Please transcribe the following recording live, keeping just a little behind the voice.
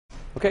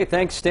Okay,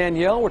 thanks,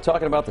 Danielle. We're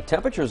talking about the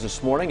temperatures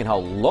this morning and how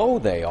low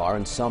they are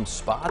in some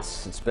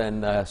spots. It's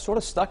been sort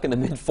of stuck in the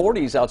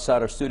mid-40s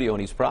outside our studio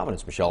in East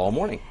Providence, Michelle, all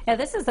morning. Yeah,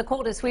 this is the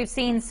coldest we've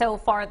seen so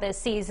far this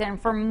season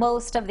for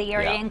most of the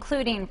area,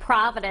 including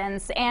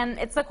Providence. And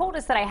it's the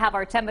coldest that I have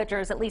our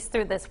temperatures, at least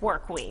through this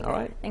work week. All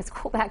right. Things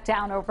cool back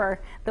down over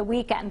the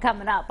weekend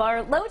coming up.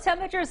 Our low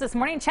temperatures this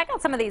morning, check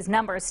out some of these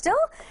numbers. Still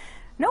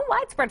no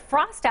widespread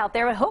frost out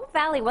there. Hope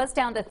Valley was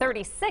down to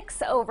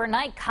 36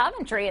 overnight.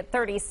 Coventry at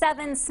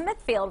 37.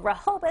 Smithfield,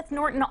 Rehoboth,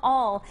 Norton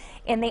all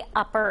in the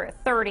upper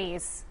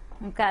 30s.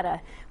 We've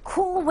got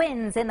cool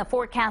winds in the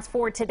forecast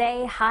for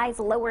today. Highs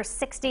lower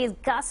 60s.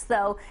 Gusts,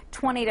 though,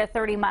 20 to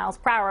 30 miles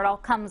per hour. It all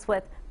comes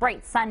with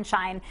bright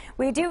sunshine.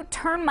 We do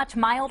turn much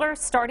milder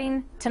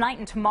starting tonight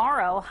and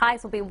tomorrow.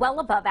 Highs will be well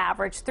above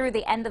average through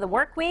the end of the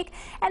work week,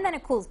 and then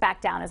it cools back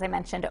down, as I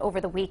mentioned,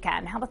 over the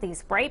weekend. How about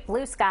these bright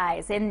blue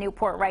skies in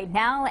Newport right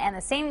now? And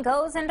the same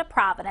goes into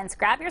Providence.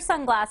 Grab your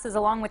sunglasses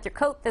along with your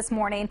coat this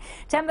morning.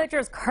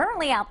 Temperatures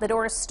currently out the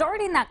door,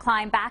 starting that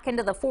climb back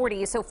into the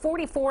 40s. So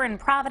 44 in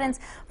Providence,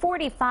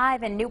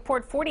 45 in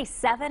Newport,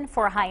 47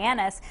 for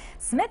Hyannis.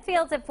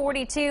 Smithfield's at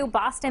 42.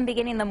 Boston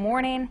beginning the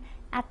morning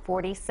at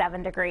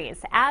 47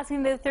 degrees. As we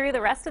move through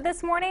the rest of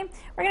this morning,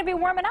 we're going to be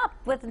warming up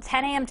with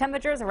 10 a.m.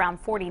 temperatures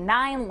around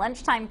 49,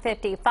 lunchtime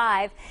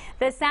 55.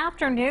 This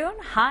afternoon,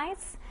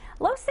 highs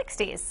low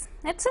 60s.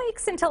 It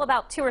takes until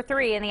about 2 or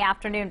 3 in the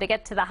afternoon to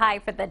get to the high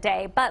for the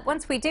day, but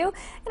once we do,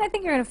 and I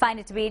think you're going to find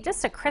it to be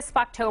just a crisp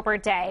October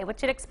day,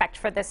 which you'd expect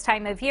for this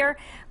time of year.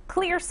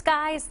 Clear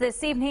skies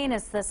this evening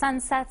as the sun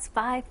sets,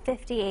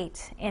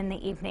 5:58 in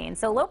the evening.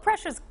 So low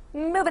pressure's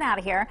moving out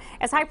of here.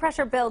 As high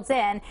pressure builds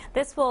in,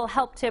 this will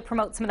help to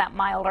promote some of that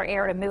milder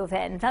air to move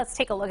in. Let's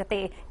take a look at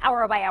the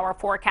hour-by-hour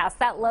forecast.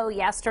 That low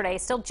yesterday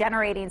still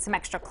generating some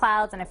extra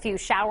clouds and a few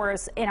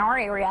showers in our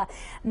area.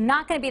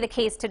 Not going to be the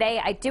case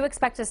today. I do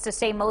expect us to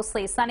stay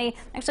mostly sunny.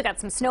 Actually got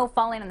some snow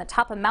falling on the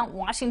top of Mount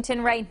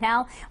Washington right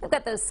now. We've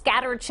got those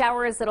scattered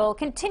showers that'll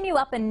continue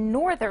up in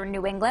northern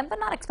New England, but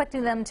not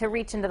expecting them to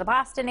reach into the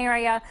Boston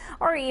area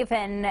or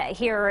even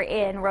here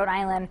in Rhode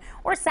Island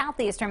or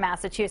southeastern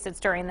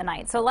Massachusetts during the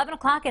night. So 11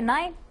 o'clock at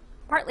night,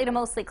 partly to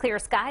mostly clear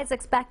skies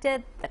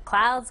expected. The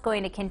clouds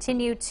going to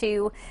continue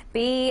to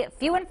be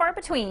few and far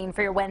between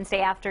for your Wednesday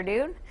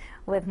afternoon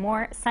with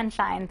more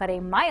sunshine, but a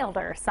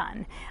milder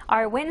sun.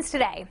 Our winds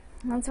today,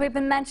 as we've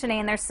been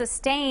mentioning, they're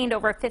sustained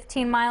over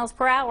 15 miles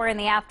per hour in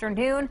the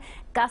afternoon,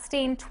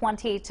 gusting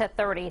 20 to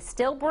 30.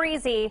 Still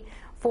breezy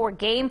for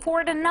Game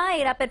 4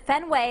 tonight up at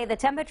Fenway. The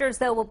temperatures,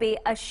 though, will be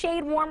a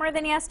shade warmer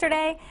than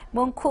yesterday.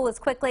 Won't cool as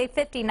quickly.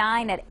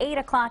 59 at 8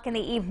 o'clock in the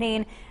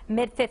evening.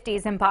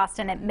 Mid-50s in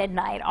Boston at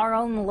midnight. Our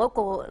own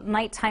local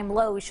nighttime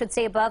low should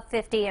stay above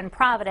 50 in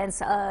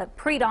Providence.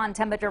 Pre-dawn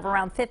temperature of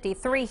around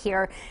 53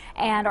 here.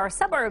 And our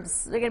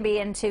suburbs are going to be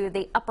into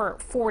the upper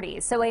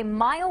 40s. So a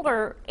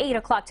milder 8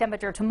 o'clock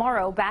temperature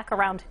tomorrow, back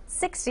around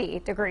 60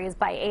 degrees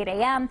by 8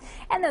 a.m.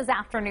 And those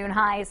afternoon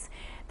highs,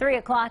 3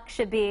 o'clock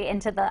should be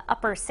into the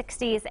upper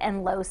 60s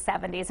and low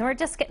 70s. And we're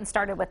just getting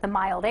started with the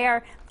mild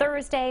air.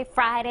 Thursday,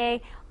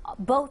 Friday,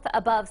 both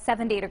above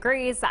 70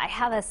 degrees. I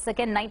have us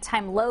again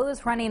nighttime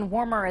lows running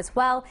warmer as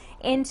well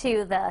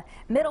into the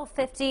middle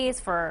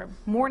 50s for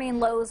morning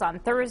lows on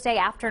Thursday,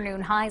 afternoon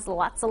highs,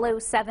 lots of low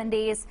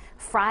 70s.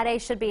 Friday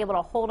should be able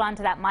to hold on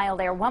to that mild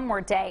air one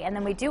more day, and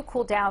then we do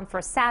cool down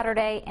for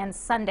Saturday and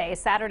Sunday.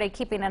 Saturday,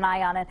 keeping an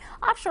eye on an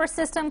offshore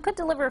system, could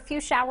deliver a few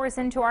showers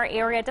into our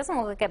area. It doesn't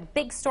look like a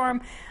big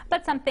storm,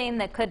 but something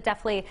that could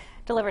definitely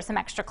deliver some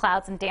extra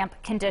clouds and damp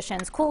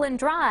conditions. Cool and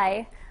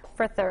dry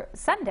for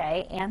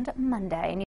Sunday and Monday.